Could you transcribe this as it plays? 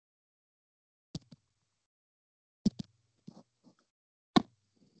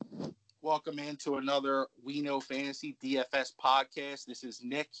Welcome into another We Know Fantasy DFS podcast. This is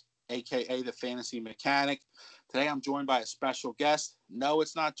Nick, aka the Fantasy Mechanic. Today I'm joined by a special guest. No,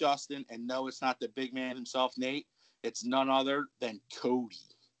 it's not Justin, and no, it's not the big man himself, Nate. It's none other than Cody.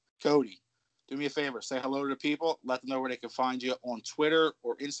 Cody, do me a favor. Say hello to the people. Let them know where they can find you on Twitter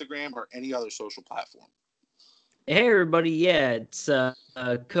or Instagram or any other social platform. Hey everybody, it's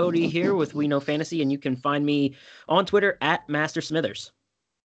Cody here with We Know Fantasy, and you can find me on Twitter at Master Smithers.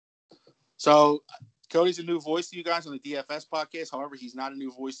 So Cody's a new voice to you guys on the DFS podcast. However, he's not a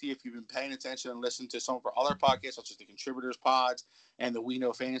new voice to you if you've been paying attention and listened to some of our other podcasts, such as the Contributors Pods and the We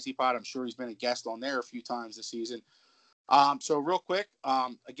Know Fantasy Pod. I'm sure he's been a guest on there a few times this season. So real quick,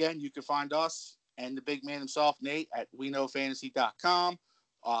 again, you can find us and the big man himself, Nate, at WeKnowFantasy.com,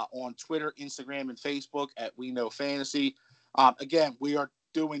 on Twitter, Instagram, and Facebook at We Know Fantasy. Again, we are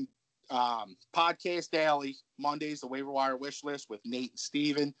doing podcast daily, Mondays, the waiver wire wish list with Nate and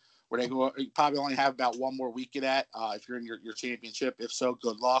Steven, where they go. You probably only have about one more week of that if you're in your championship. If so,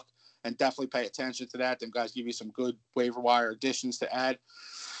 good luck, and definitely pay attention to that. Them guys give you some good waiver wire additions to add.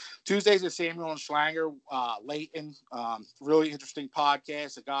 Tuesdays is Samuel and Schlanger, Leighton. Really interesting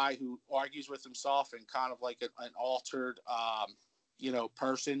podcast. A guy who argues with himself and kind of like an altered,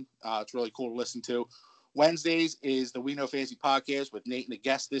 person. It's really cool to listen to. Wednesdays is the We Know Fantasy podcast with Nate and a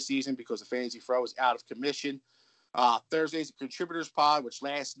guest this season because the Fantasy Fro is out of commission. Thursdays, the Contributors Pod, which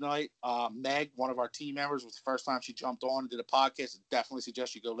last night, Meg, one of our team members, was the first time she jumped on and did a podcast. I definitely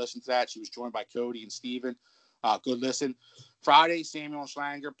suggest you go listen to that. She was joined by Cody and Steven. Good listen. Friday, Samuel and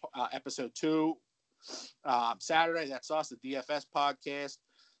Schlanger, episode 2. Saturday, that's us, the DFS podcast.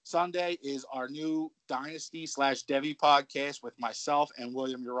 Sunday is our new Dynasty/Devi podcast with myself and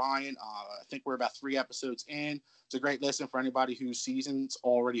William Urian. I think we're about 3 episodes in. It's a great listen for anybody whose season's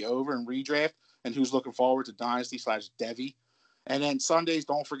already over in redraft and who's looking forward to Dynasty/Devi. And then Sundays,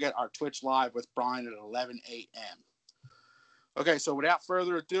 don't forget our Twitch Live with Brian at 11 a.m. Okay, so without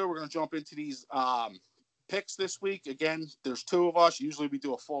further ado, we're going to jump into these picks this week. Again, there's 2 of us. Usually we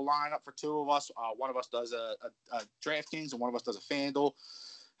do a full lineup for 2 of us. One of us does a DraftKings and one of us does a FanDuel.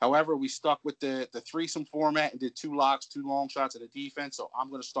 However, we stuck with the threesome format and did 2 locks, 2 long shots at the defense. So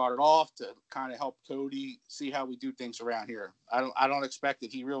I'm going to start it off to kind of help Cody see how we do things around here. I don't expect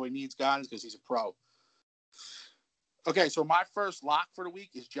that he really needs guidance because he's a pro. Okay, so my first lock for the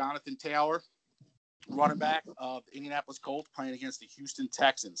week is Jonathan Taylor, running back of the Indianapolis Colts, playing against the Houston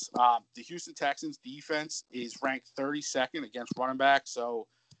Texans. The Houston Texans defense is ranked 32nd against running back. So,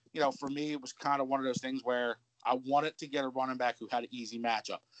 for me, it was kind of one of those things where I wanted to get a running back who had an easy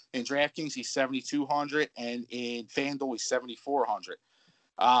matchup. In DraftKings, he's 7,200, and in FanDuel, he's 7,400.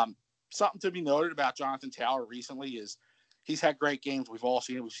 Something to be noted about Jonathan Taylor recently is he's had great games. We've all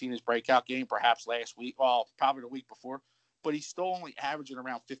seen it. We've seen his breakout game perhaps last week, well, probably the week before, but he's still only averaging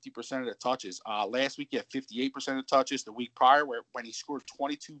around 50% of the touches. Last week, he had 58% of touches. The week prior, when he scored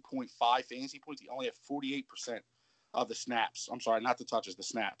 22.5 fantasy points, he only had 48% of the snaps. I'm sorry, not the touches, the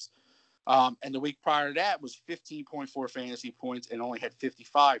snaps. And the week prior to that was 15.4 fantasy points and only had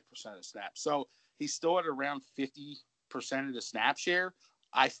 55% of snaps. So he's still at around 50% of the snap share.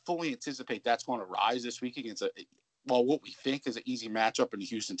 I fully anticipate that's going to rise this week against what we think is an easy matchup in the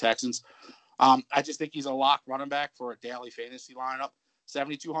Houston Texans. I just think he's a lock running back for a daily fantasy lineup.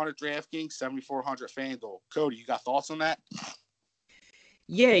 7,200 DraftKings, 7,400 FanDuel. Cody, you got thoughts on that?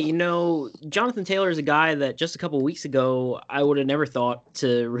 Yeah, Jonathan Taylor is a guy that just a couple of weeks ago, I would have never thought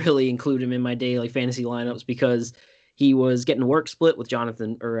to really include him in my daily fantasy lineups because he was getting work split with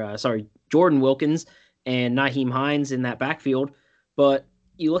Jordan Wilkins and Nyheim Hines in that backfield. But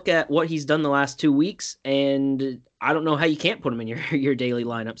you look at what he's done the last 2 weeks, and I don't know how you can't put him in your daily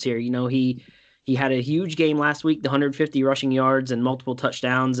lineups here. He had a huge game last week, the 150 rushing yards and multiple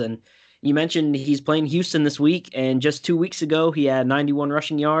touchdowns, and you mentioned he's playing Houston this week, and just 2 weeks ago, he had 91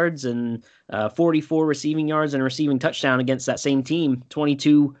 rushing yards and 44 receiving yards and a receiving touchdown against that same team,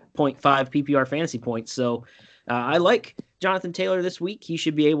 22.5 PPR fantasy points. So I like Jonathan Taylor this week. He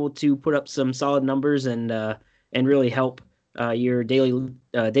should be able to put up some solid numbers and really help your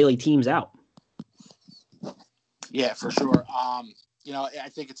daily teams out. Yeah, for sure. I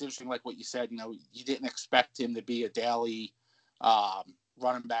think it's interesting, like what you said. You didn't expect him to be a daily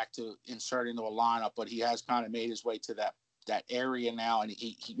running back to insert into a lineup, but he has kind of made his way to that area now, and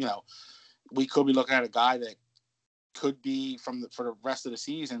he we could be looking at a guy that could be for the rest of the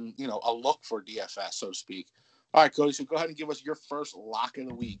season, a look for DFS, so to speak. All right, Cody, so go ahead and give us your first lock of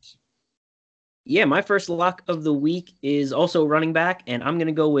the week. Yeah, my first lock of the week is also running back, and I'm going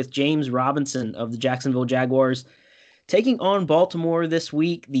to go with James Robinson of the Jacksonville Jaguars. Taking on Baltimore this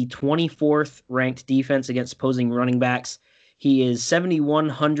week, the 24th ranked defense against opposing running backs. He is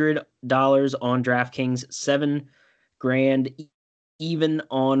 $7,100 on DraftKings, $7,000 even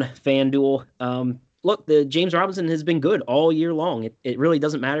on FanDuel. Look, the James Robinson has been good all year long. It really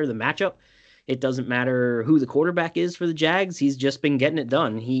doesn't matter the matchup. It doesn't matter who the quarterback is for the Jags. He's just been getting it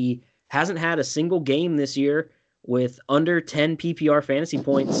done. He hasn't had a single game this year with under 10 PPR fantasy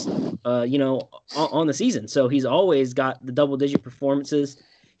points, on the season. So he's always got the double-digit performances.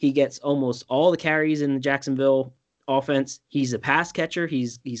 He gets almost all the carries in the Jacksonville offense. He's a pass catcher.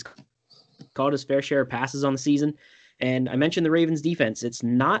 He's caught his fair share of passes on the season. And I mentioned the Ravens defense. It's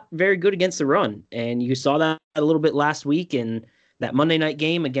not very good against the run. And you saw that a little bit last week in that Monday night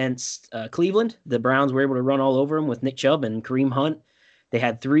game against Cleveland. The Browns were able to run all over them with Nick Chubb and Kareem Hunt. They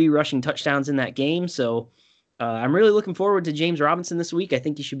had 3 rushing touchdowns in that game. So I'm really looking forward to James Robinson this week. I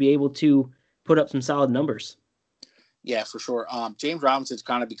think he should be able to put up some solid numbers. Yeah, for sure. James Robinson's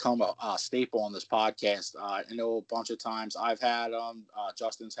kind of become a staple on this podcast. I know a bunch of times I've had him,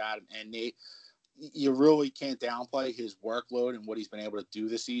 Justin's had him, and Nate. You really can't downplay his workload and what he's been able to do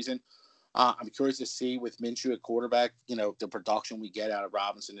this season. I'm curious to see with Minshew at quarterback, the production we get out of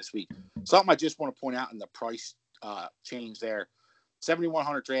Robinson this week. Something I just want to point out in the price change there.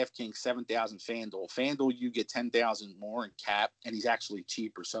 7,100 DraftKings, 7,000 FanDuel. FanDuel, you get 10,000 more in cap, and he's actually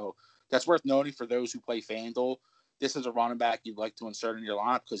cheaper. So that's worth noting for those who play FanDuel. This is a running back you'd like to insert in your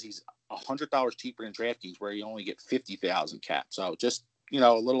lineup because he's $100 cheaper than DraftKings, where you only get 50,000 cap. So just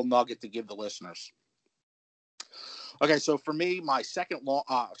a little nugget to give the listeners. Okay, so for me, my second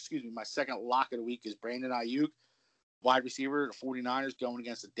lock of the week is Brandon Ayuk, wide receiver, the 49ers, going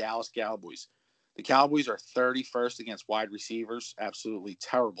against the Dallas Cowboys. The Cowboys are 31st against wide receivers, absolutely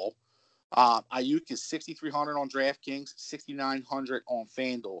terrible. Ayuk is 6,300 on DraftKings, 6,900 on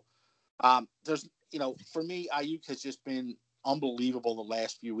FanDuel. For me, Ayuk has just been unbelievable the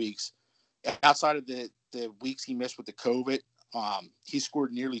last few weeks. Outside of the weeks he missed with the COVID, he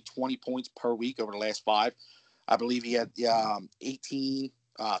scored nearly 20 points per week over the last 5. I believe he had 18,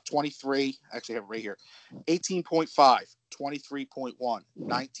 23. Actually, I have it right here. 18.5, 23.1,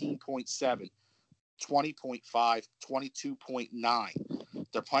 19.7, 20.5, 22.9.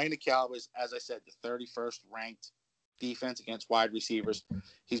 They're playing the Cowboys, as I said, the 31st ranked defense against wide receivers.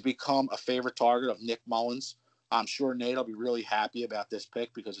 He's become a favorite target of Nick Mullins. I'm sure Nate will be really happy about this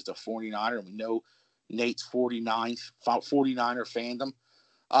pick because it's a 49er, and we know Nate's 49er fandom.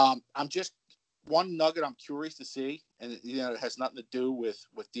 I'm just one nugget I'm curious to see, and it has nothing to do with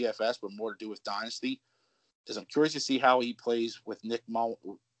DFS, but more to do with Dynasty, is I'm curious to see how he plays with Nick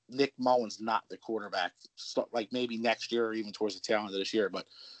Mullins, not the quarterback, like maybe next year or even towards the tail end of this year. But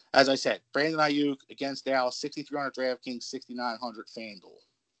as I said, Brandon Ayuk against Dallas, 6,300 DraftKings, 6,900 FanDuel.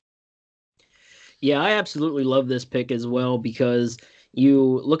 Yeah, I absolutely love this pick as well because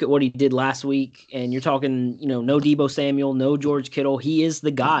you look at what he did last week and you're talking, no Deebo Samuel, no George Kittle. He is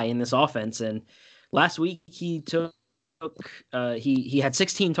the guy in this offense. And last week he had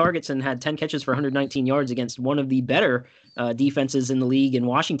 16 targets and had 10 catches for 119 yards against one of the better defenses in the league in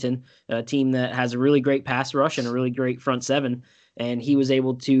Washington, a team that has a really great pass rush and a really great front seven. And he was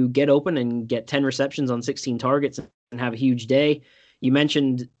able to get open and get 10 receptions on 16 targets and have a huge day. You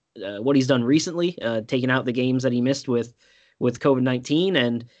mentioned what he's done recently, taking out the games that he missed with COVID-19.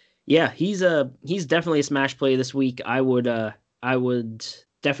 And yeah, he's definitely a smash play this week. I would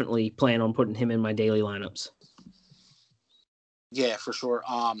definitely plan on putting him in my daily lineups. Yeah, for sure.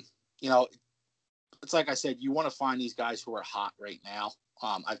 It's like I said, you want to find these guys who are hot right now.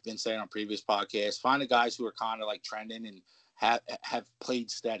 I've been saying on previous podcasts, find the guys who are kind of like trending and have played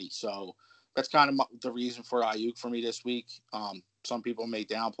steady. So that's kind of the reason for Ayuk for me this week. Some people may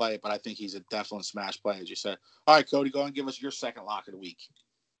downplay it, but I think he's a definite smash play, as you said. All right, Cody, go and give us your second lock of the week.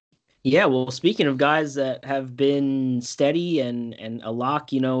 Yeah, well, speaking of guys that have been steady and a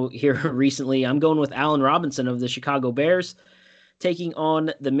lock, here recently, I'm going with Allen Robinson of the Chicago Bears, taking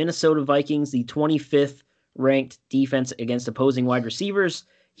on the Minnesota Vikings, the 25th ranked defense against opposing wide receivers.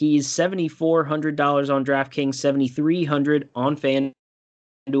 He's $7,400 on DraftKings, $7,300 on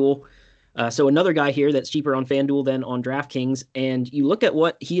FanDuel. So another guy here that's cheaper on FanDuel than on DraftKings. And you look at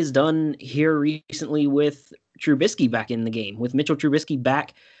what he has done here recently with Trubisky back in the game. With Mitchell Trubisky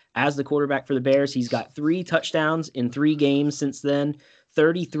back as the quarterback for the Bears, he's got 3 touchdowns in 3 games since then,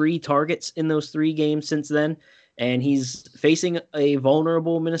 33 targets in those 3 games since then. And he's facing a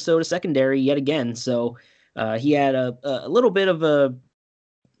vulnerable Minnesota secondary yet again. So he had a little bit of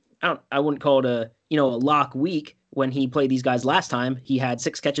I wouldn't call it a lock week when he played these guys last time. He had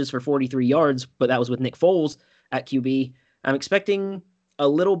 6 catches for 43 yards, but that was with Nick Foles at QB. I'm expecting a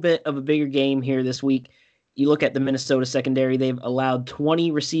little bit of a bigger game here this week. You look at the Minnesota secondary, they've allowed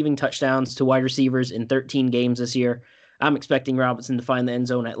 20 receiving touchdowns to wide receivers in 13 games this year. I'm expecting Robinson to find the end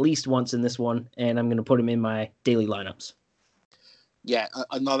zone at least once in this one, and I'm going to put him in my daily lineups. Yeah,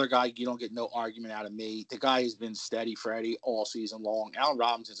 another guy you don't get no argument out of me. The guy has been steady Freddie all season long. Allen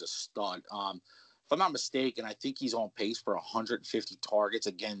Robinson's a stud. If I'm not mistaken, I think he's on pace for 150 targets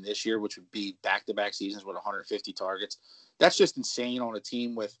again this year, which would be back-to-back seasons with 150 targets. That's just insane on a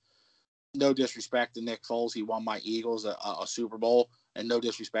team with, no disrespect to Nick Foles. He won my Eagles a Super Bowl, and no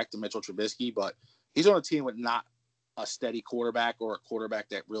disrespect to Mitchell Trubisky, but he's on a team with not a steady quarterback or a quarterback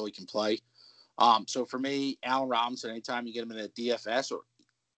that really can play. So for me, Allen Robinson, anytime you get him in a DFS or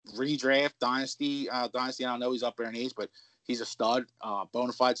redraft, Dynasty, I don't know, he's up there in age, but he's a stud,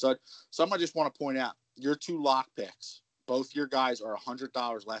 bona fide stud. Some I just want to point out, your two lock picks, both your guys are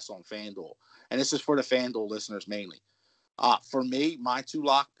 $100 less on FanDuel. And this is for the FanDuel listeners mainly. For me, my two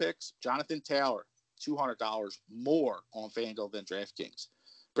lock picks, Jonathan Taylor, $200 more on FanDuel than DraftKings.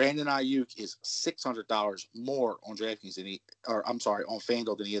 Brandon Ayuk is $600 more on DraftKings on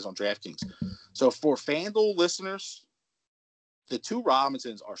FanDuel than he is on DraftKings. So for FanDuel listeners, the two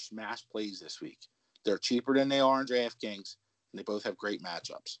Robinsons are smash plays this week. They're cheaper than they are on DraftKings, and they both have great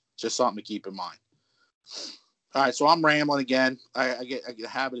matchups. Just something to keep in mind. All right, so I'm rambling again. I get a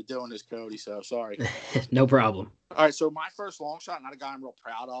habit of doing this, Cody, so sorry. No problem. All right, so my first long shot, not a guy I'm real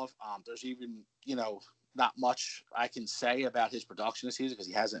proud of. There's even, not much I can say about his production this season because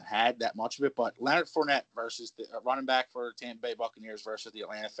he hasn't had that much of it. But Leonard Fournette versus the running back for Tampa Bay Buccaneers versus the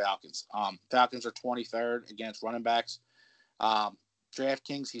Atlanta Falcons. Falcons are 23rd against running backs.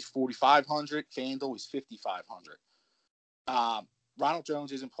 DraftKings, he's 4,500. FanDuel, he's 5,500. Ronald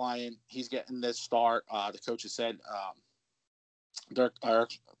Jones isn't playing. He's getting this start. The coach has said,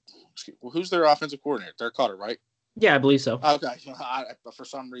 who's their offensive coordinator? Dirk Cutter, right? Yeah, I believe so. Okay. But for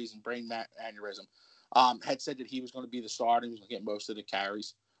some reason, brain aneurysm. Had said that he was going to be the starter. He was going to get most of the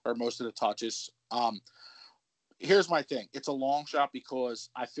carries or most of the touches. Here's my thing. It's a long shot because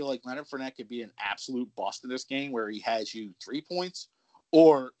I feel like Leonard Fournette could be an absolute bust in this game where he has you 3 points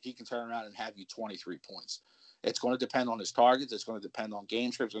or he can turn around and have you 23 points. It's going to depend on his targets. It's going to depend on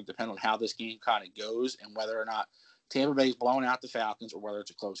game scripts. It's going to depend on how this game kind of goes and whether or not Tampa Bay is blowing out the Falcons or whether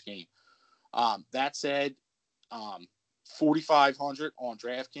it's a close game. That said, 4,500 on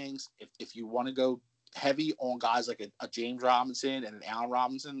DraftKings. If you want to go heavy on guys like a James Robinson and an Allen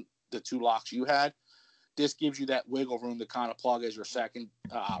Robinson, the two locks you had, this gives you that wiggle room to kind of plug as your second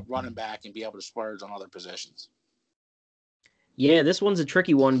running back and be able to splurge on other positions. Yeah, this one's a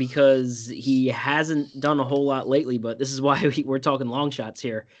tricky one because he hasn't done a whole lot lately, but this is why we're talking long shots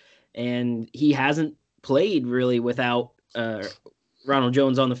here. And he hasn't played really without Ronald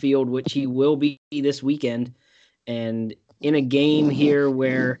Jones on the field, which he will be this weekend. And in a game here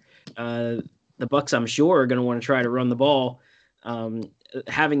where the Bucs, I'm sure, are going to want to try to run the ball,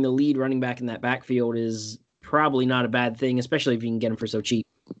 having the lead running back in that backfield is probably not a bad thing, especially if you can get him for so cheap.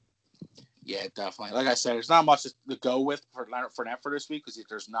 Yeah, definitely. Like I said, there's not much to go with for Leonard Fournette for this week because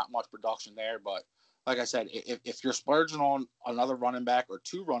there's not much production there. But like I said, if you're splurging on another running back or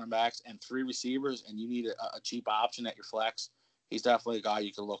two running backs and three receivers and you need a cheap option at your flex, he's definitely a guy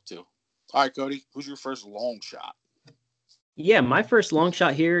you can look to. All right, Cody, who's your first long shot? Yeah, my first long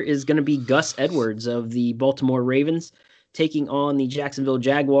shot here is going to be Gus Edwards of the Baltimore Ravens taking on the Jacksonville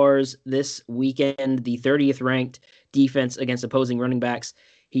Jaguars this weekend, the 30th ranked defense against opposing running backs.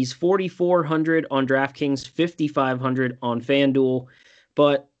 He's 4,400 on DraftKings, 5,500 on FanDuel.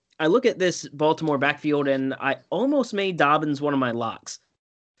 But I look at this Baltimore backfield and I almost made Dobbins one of my locks,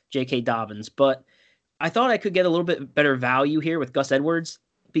 J.K. Dobbins. But I thought I could get a little bit better value here with Gus Edwards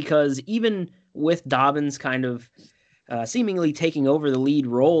because even with Dobbins kind of seemingly taking over the lead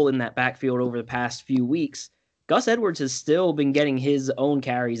role in that backfield over the past few weeks, Gus Edwards has still been getting his own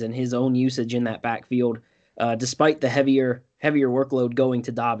carries and his own usage in that backfield, despite the heavier workload going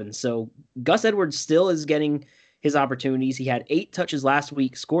to Dobbins. So Gus Edwards still is getting his opportunities. He had 8 touches last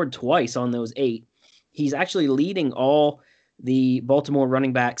week, scored twice on those 8. He's actually leading all the Baltimore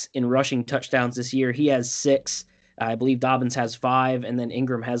running backs in rushing touchdowns this year. He has 6. I believe Dobbins has 5, and then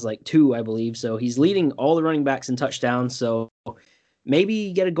Ingram has 2, I believe. So he's leading all the running backs in touchdowns. So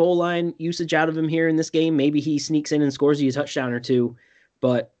maybe get a goal line usage out of him here in this game. Maybe he sneaks in and scores you a touchdown or 2.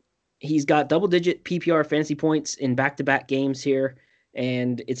 But he's got double-digit PPR fantasy points in back-to-back games here,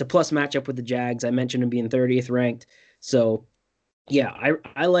 and it's a plus matchup with the Jags. I mentioned him being 30th ranked. So, yeah,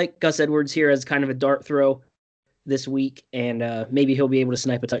 I like Gus Edwards here as kind of a dart throw this week, and maybe he'll be able to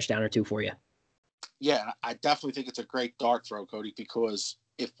snipe a touchdown or 2 for you. Yeah, I definitely think it's a great dart throw, Cody, because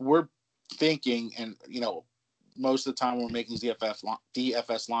if we're thinking, and, most of the time when we're making these DFS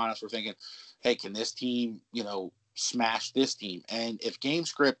lineups, we're thinking, hey, can this team, smash this team? And if game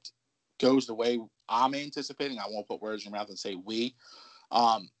script goes the way I'm anticipating, I won't put words in your mouth and say we.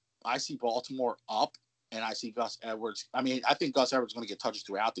 I see Baltimore up, and I see Gus Edwards. I mean, I think Gus Edwards is going to get touches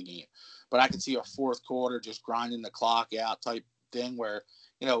throughout the game, but I can see a fourth quarter just grinding the clock out type thing where,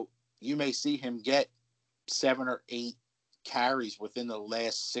 you may see him get 7 or 8 carries within the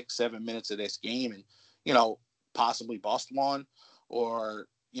last 6-7 minutes of this game and, possibly bust one or,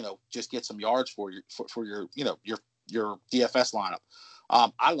 just get some yards for your DFS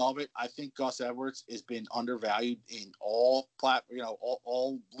lineup. I love it. I think Gus Edwards has been undervalued in all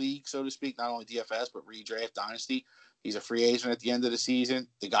leagues, so to speak, not only DFS, but redraft dynasty. He's a free agent at the end of the season.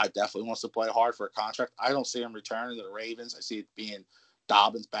 The guy definitely wants to play hard for a contract. I don't see him returning to the Ravens. I see it being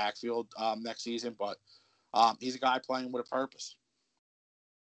Dobbins' backfield next season, but he's a guy playing with a purpose.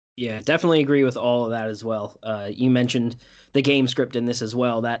 Yeah, definitely agree with all of that as well. You mentioned the game script in this as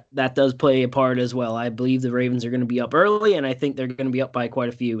well. That does play a part as well. I believe the Ravens are going to be up early, and I think they're going to be up by quite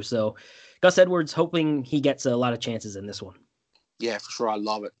a few. So Gus Edwards, hoping he gets a lot of chances in this one. Yeah, for sure. I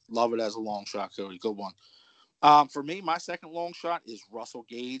love it. Love it as a long shot, Cody. Good one. For me, my second long shot is Russell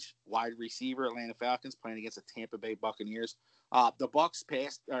Gage, wide receiver, Atlanta Falcons, playing against the Tampa Bay Buccaneers. The Bucs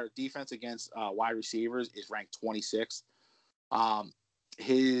defense against wide receivers is ranked 26th.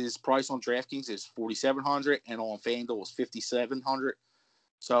 His price on DraftKings is $4,700, and on FanDuel is $5,700.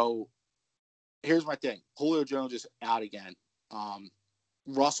 So here's my thing: Julio Jones is out again.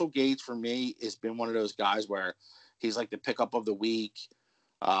 Russell Gage for me has been one of those guys where he's like the pickup of the week.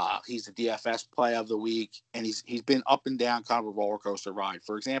 He's the DFS play of the week, and he's been up and down, kind of a roller coaster ride.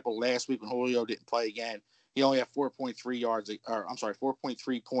 For example, last week when Julio didn't play again, he only had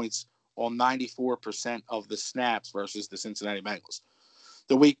 4.3 points on 94% of the snaps versus the Cincinnati Bengals.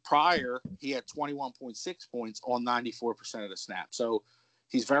 The week prior, he had 21.6 points on 94% of the snaps. So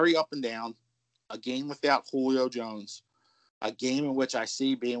he's very up and down. A game without Julio Jones, a game in which I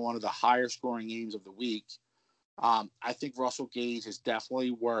see being one of the higher scoring games of the week. I think Russell Gage is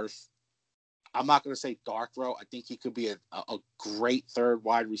definitely worth, I'm not going to say dark throw. I think he could be a great third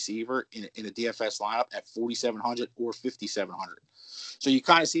wide receiver in a DFS lineup at 4,700 or 5,700. So you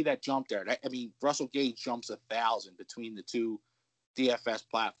kind of see that jump there. Russell Gage jumps 1,000 between the two DFS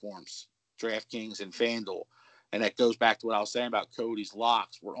platforms, DraftKings and FanDuel. And that goes back to what I was saying about Cody's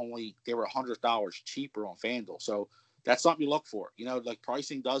locks. They were $100 cheaper on FanDuel. So that's something you look for.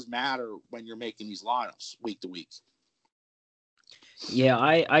 Pricing does matter when you're making these lineups week to week. Yeah,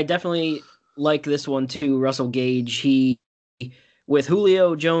 I definitely like this one too. Russell Gage, with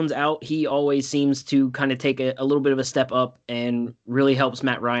Julio Jones out, he always seems to kind of take a little bit of a step up and really helps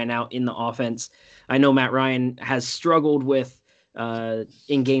Matt Ryan out in the offense. I know Matt Ryan has struggled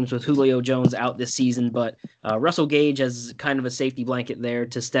in games with Julio Jones out this season, but Russell Gage as kind of a safety blanket there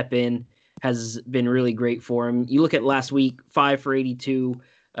to step in has been really great for him. You look at last week, 5 for 82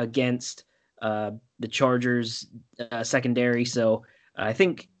 against the Chargers secondary. So I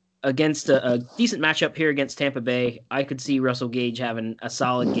think against a decent matchup here against Tampa Bay, I could see Russell Gage having a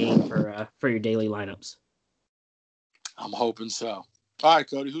solid game for your daily lineups. I'm hoping so. All right,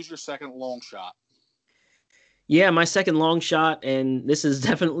 Cody, who's your second long shot? Yeah, my second long shot, and this is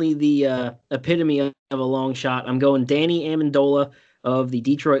definitely the epitome of a long shot. I'm going Danny Amendola of the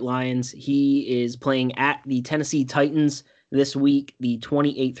Detroit Lions. He is playing at the Tennessee Titans this week, the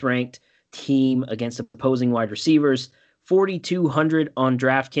 28th ranked team against opposing wide receivers. 4,200 on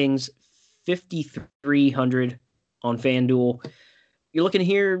DraftKings, 5,300 on FanDuel. You're looking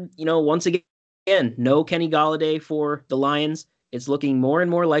here, once again, no Kenny Golladay for the Lions. It's looking more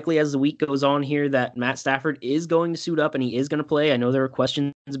and more likely as the week goes on here that Matt Stafford is going to suit up and he is going to play. I know there were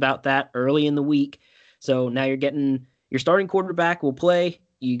questions about that early in the week. So now you're getting your starting quarterback will play.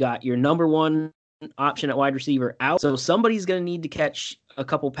 You got your number one option at wide receiver out. So somebody's going to need to catch a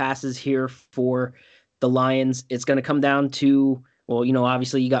couple passes here for the Lions. It's going to come down to,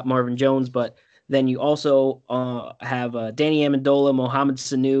 obviously you got Marvin Jones, but then you also have Danny Amendola, Mohamed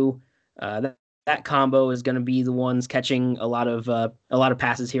Sanu. That combo is going to be the ones catching a lot of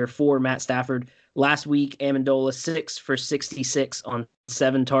passes here for Matt Stafford. Last week, Amendola 6 for 66 on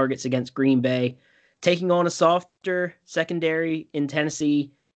 7 targets against Green Bay, taking on a softer secondary in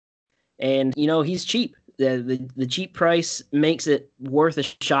Tennessee. And he's cheap. The cheap price makes it worth a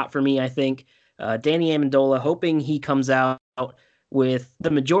shot for me. I think Danny Amendola, hoping he comes out with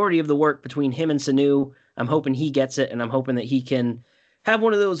the majority of the work between him and Sanu. I'm hoping he gets it, and I'm hoping that he can have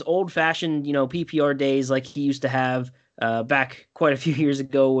one of those old-fashioned, PPR days like he used to have back quite a few years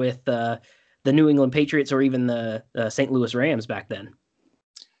ago with the New England Patriots or even the St. Louis Rams back then.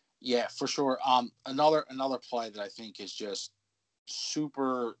 Yeah, for sure. Another play that I think is just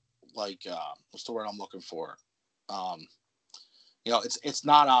super, what's the word I'm looking for? It's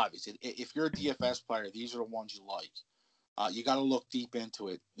not obvious. If you're a DFS player, these are the ones you like. You got to look deep into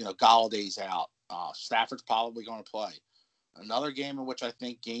it. Galladay's out. Stafford's probably going to play. Another game in which I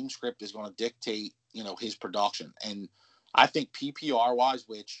think game script is going to dictate, his production. And I think PPR wise,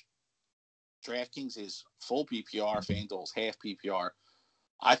 which DraftKings is full PPR, FanDuel's half PPR.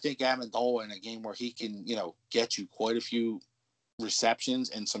 I think Amendola in a game where he can, get you quite a few receptions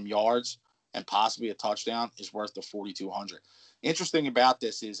and some yards and possibly a touchdown is worth the 4,200. Interesting about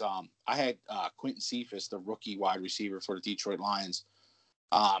this is I had Quentin Cephas, the rookie wide receiver for the Detroit Lions,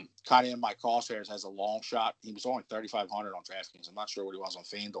 kind of in my crosshairs as a long shot. He was only 3,500 on DraftKings. I'm not sure what he was on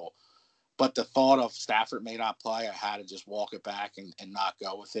FanDuel. But the thought of Stafford may not play, I had to just walk it back and not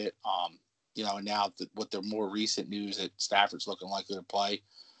go with it. And now with the more recent news that Stafford's looking likely to play,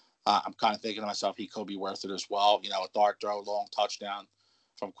 I'm kind of thinking to myself he could be worth it as well. A dart throw, long touchdown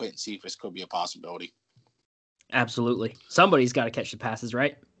from Quentin Cephas could be a possibility. Absolutely. Somebody's got to catch the passes,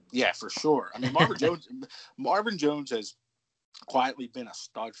 right? Yeah, for sure. I mean, Marvin Jones has quietly been a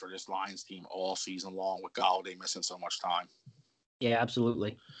stud for this Lions team all season long with Galladay missing so much time. Yeah,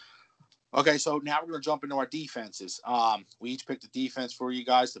 absolutely. Okay, so now we're going to jump into our defenses. We each picked a defense for you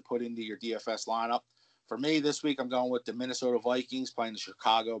guys to put into your DFS lineup. For me this week, I'm going with the Minnesota Vikings playing the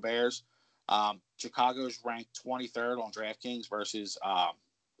Chicago Bears. Chicago's ranked 23rd on DraftKings versus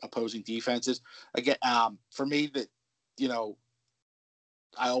opposing defenses. Again, for me,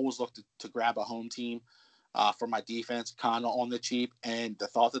 I always look to grab a home team for my defense, kind of on the cheap. And the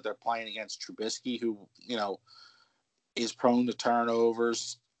thought that they're playing against Trubisky, who, is prone to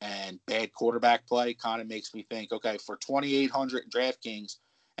turnovers and bad quarterback play, kind of makes me think, okay, for 2,800 in DraftKings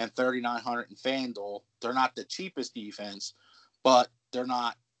and 3,900 in FanDuel, they're not the cheapest defense, but they're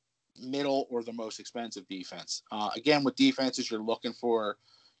not middle or the most expensive defense. Again, with defenses, you're looking for,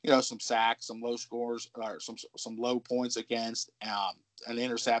 some sacks, some low scores, or some low points against, an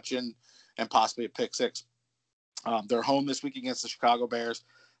interception, and possibly a pick six. They're home this week against the Chicago Bears.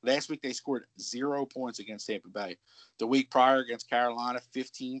 Last week, they scored 0 points against Tampa Bay. The week prior against Carolina,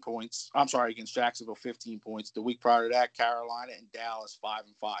 15 points. I'm sorry, against Jacksonville, 15 points. The week prior to that, Carolina and Dallas,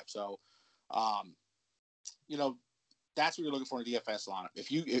 5-5. So, that's what you're looking for in a DFS lineup.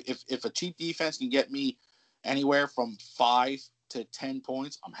 If a cheap defense can get me anywhere from 5 to 10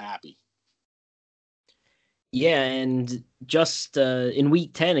 points, I'm happy. Yeah, and just in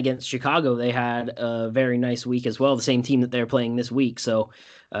week 10 against Chicago, they had a very nice week as well, the same team that they're playing this week. So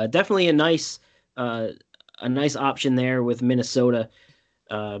definitely a nice option there with Minnesota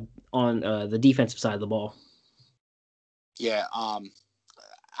on the defensive side of the ball. Yeah,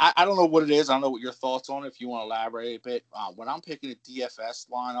 I don't know what it is. I don't know what your thoughts on it, if you want to elaborate a bit. When I'm picking a DFS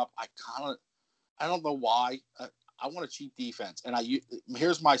lineup, I don't know why. I want a cheap defense. And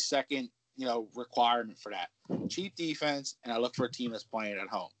here's my second requirement for that. Cheap defense, and I look for a team that's playing at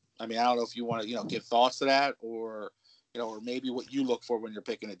home. I mean, I don't know if you want to, give thoughts to that or maybe what you look for when you're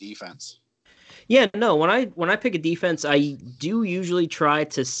picking a defense. Yeah, no, when I pick a defense, I do usually try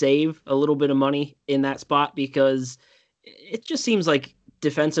to save a little bit of money in that spot because it just seems like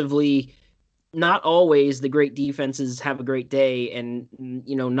defensively, not always the great defenses have a great day, and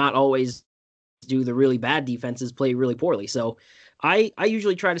not always do the really bad defenses play really poorly. So I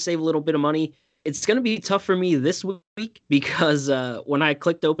usually try to save a little bit of money. It's going to be tough for me this week because when I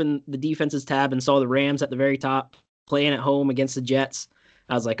clicked open the defenses tab and saw the Rams at the very top playing at home against the Jets,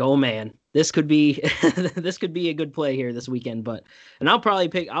 I was like, oh man, this could be a good play here this weekend. And I'll probably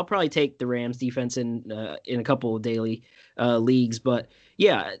take the Rams defense in a couple of daily leagues. But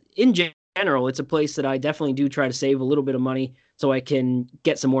yeah, in general, it's a place that I definitely do try to save a little bit of money so I can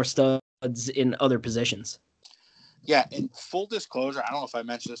get some more studs in other positions. Yeah, and full disclosure, I don't know if I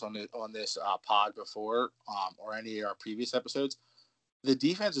mentioned this on this pod before or any of our previous episodes. The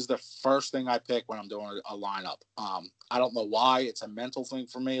defense is the first thing I pick when I'm doing a lineup. I don't know why. It's a mental thing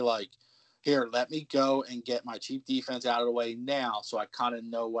for me. Like, here, let me go and get my cheap defense out of the way now so I kind of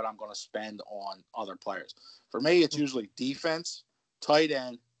know what I'm going to spend on other players. For me, it's usually defense, tight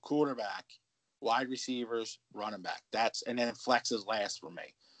end, quarterback, wide receivers, running back. And then flexes last for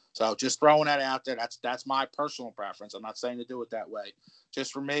me. So just throwing that out there, that's my personal preference. I'm not saying to do it that way.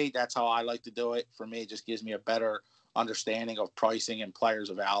 Just for me, that's how I like to do it. For me, it just gives me a better understanding of pricing and players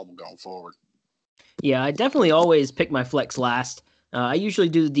available going forward. Yeah, I definitely always pick my flex last. I usually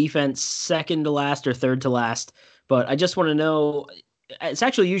do the defense second to last or third to last, but I just want to know, it's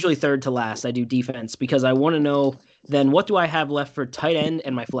actually usually third to last. I do defense because I want to know then what do I have left for tight end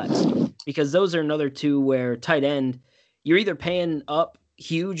and my flex, because those are another two where tight end, you're either paying up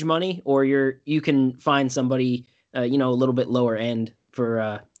huge money or you can find somebody a little bit lower end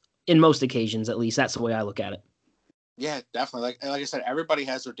for in most occasions. At least that's the way I look at it. Yeah, definitely. Like I said, everybody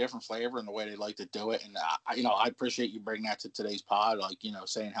has their different flavor and the way they like to do it. And I appreciate you bringing that to today's pod, like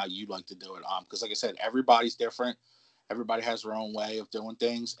saying how you like to do it. Because like I said, everybody's different. Everybody has their own way of doing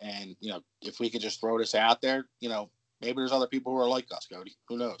things, and if we could just throw this out there, maybe there's other people who are like us, Cody.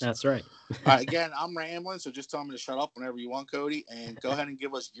 Who knows? That's right. All right, again, I'm rambling, so just tell me to shut up whenever you want, Cody, and go ahead and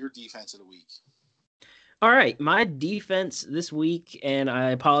give us your defense of the week. All right, my defense this week, and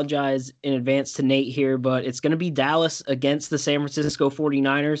I apologize in advance to Nate here, but it's going to be Dallas against the San Francisco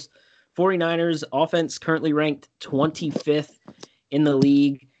 49ers. 49ers offense currently ranked 25th in the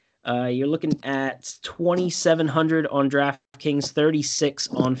league. You're looking at 2,700 on DraftKings, 36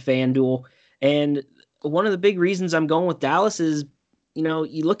 on FanDuel. And one of the big reasons I'm going with Dallas is,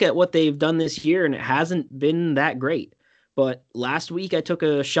 you look at what they've done this year, and it hasn't been that great. But last week I took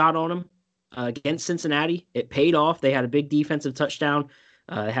a shot on them against Cincinnati. It paid off. They had a big defensive touchdown.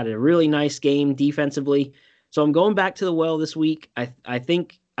 They had a really nice game defensively. So I'm going back to the well this week. I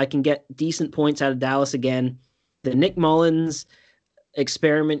think I can get decent points out of Dallas again. The Nick Mullins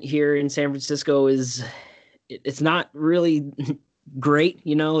experiment here in San Francisco it's not really great.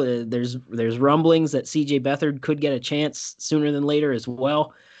 There's rumblings that CJ Beathard could get a chance sooner than later as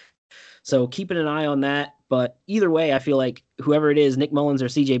well. So keeping an eye on that. But either way, I feel like whoever it is, Nick Mullins or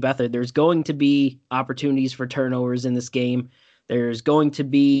CJ Beathard, there's going to be opportunities for turnovers in this game. There's going to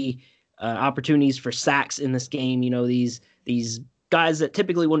be opportunities for sacks in this game. These guys that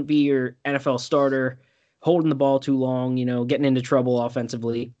typically wouldn't be your NFL starter holding the ball too long, getting into trouble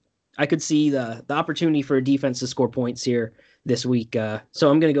offensively. I could see the opportunity for a defense to score points here this week. So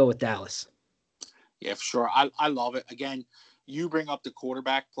I'm going to go with Dallas. Yeah, for sure. I love it. Again, you bring up the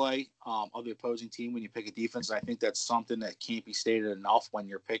quarterback play of the opposing team when you pick a defense. I think that's something that can't be stated enough when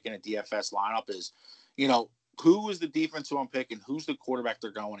you're picking a DFS lineup is, who is the defense who I'm picking? Who's the quarterback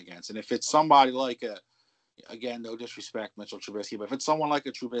they're going against? And if it's somebody like again, no disrespect, Mitchell Trubisky, but if it's someone like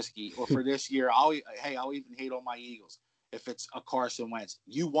a Trubisky, or for this year, I'll even hate on my Eagles. If it's a Carson Wentz,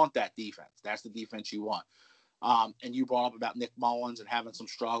 you want that defense. That's the defense you want. And you brought up about Nick Mullins and having some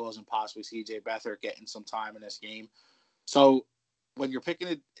struggles and possibly CJ Beathard getting some time in this game. So when you're picking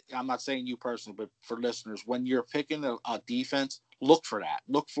it, I'm not saying you personally, but for listeners, when you're picking a defense, look for that.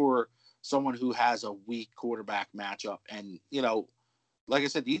 Look for someone who has a weak quarterback matchup. And, like I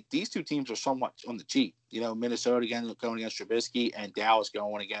said, these two teams are somewhat on the cheap. Minnesota again going against Trubisky and Dallas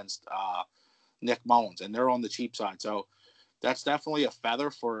going against Nick Mullins, and they're on the cheap side. So that's definitely a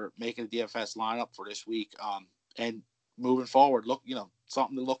feather for making a DFS lineup for this week. And moving forward,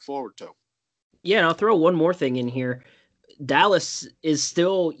 something to look forward to. Yeah, and I'll throw one more thing in here. Dallas is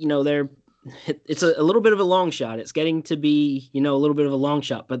still, it's a little bit of a long shot. It's getting to be, a little bit of a long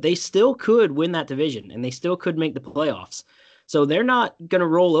shot, but they still could win that division and they still could make the playoffs. So they're not going to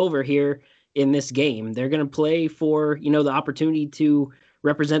roll over here in this game. They're going to play for, the opportunity to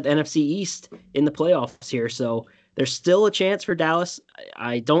represent the NFC East in the playoffs here. So there's still a chance for Dallas.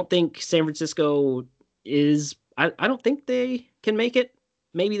 I don't think San Francisco is, I don't think they can make it.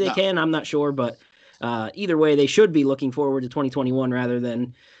 Maybe they can, I'm not sure, but either way, they should be looking forward to 2021 rather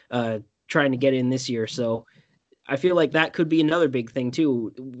than trying to get in this year. So I feel like that could be another big thing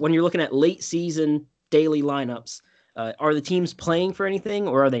too. When you're looking at late season daily lineups, are the teams playing for anything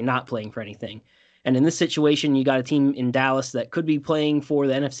or are they not playing for anything? And in this situation, you got a team in Dallas that could be playing for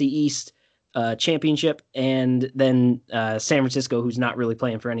the NFC East championship, and then San Francisco, who's not really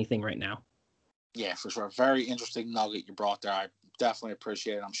playing for anything right now. Yeah, for sure. Very interesting nugget you brought there. I definitely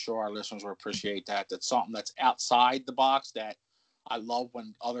appreciate it. I'm sure our listeners will appreciate that. That's something that's outside the box that I love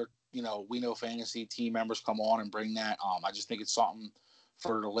when other, We Know Fantasy team members come on and bring that. I just think it's something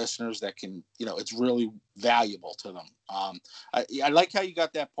for the listeners that can, it's really valuable to them. I like how you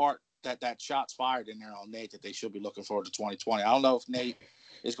got that part, that shots fired in there on Nate, that they should be looking forward to 2020. I don't know if Nate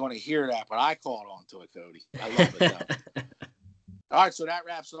is going to hear that, but I caught on to it, Cody. I love it, though. All right, so that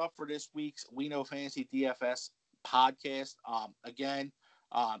wraps it up for this week's We Know Fantasy DFS podcast. Again,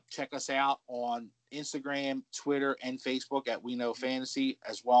 check us out on Instagram, Twitter, and Facebook at We Know Fantasy,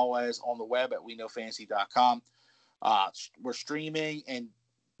 as well as on the web at weknowfantasy.com. We're streaming and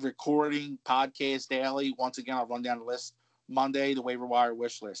recording podcasts daily. Once again, I'll run down the list. Monday, the waiver wire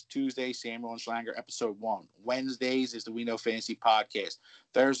wish list. Tuesday, Samuel and Schlanger, episode 1. Wednesdays is the We Know Fantasy podcast.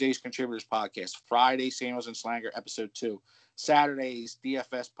 Thursdays, Contributors podcast. Friday, Samuels and Schlanger, episode 2. Saturdays,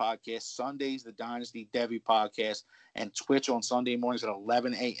 DFS podcast. Sundays, the Dynasty Devy podcast. And Twitch on Sunday mornings at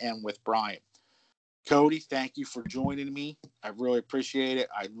 11 a.m. with Brian. Cody, thank you for joining me. I really appreciate it.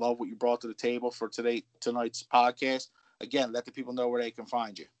 I love what you brought to the table for tonight's podcast. Again, let the people know where they can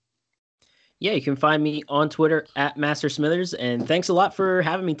find you. Yeah, you can find me on Twitter at Master Smithers. And thanks a lot for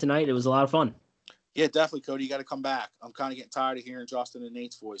having me tonight. It was a lot of fun. Yeah, definitely, Cody. You got to come back. I'm kind of getting tired of hearing Justin and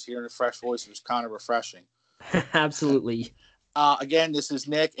Nate's voice. Hearing a fresh voice was kind of refreshing. Absolutely. Again, this is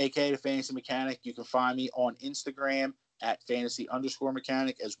Nick, aka the Fantasy Mechanic. You can find me on Instagram at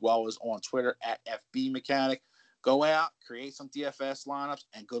fantasy_mechanic, as well as on Twitter at FB Mechanic. Go out, create some DFS lineups,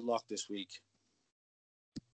 and good luck this week.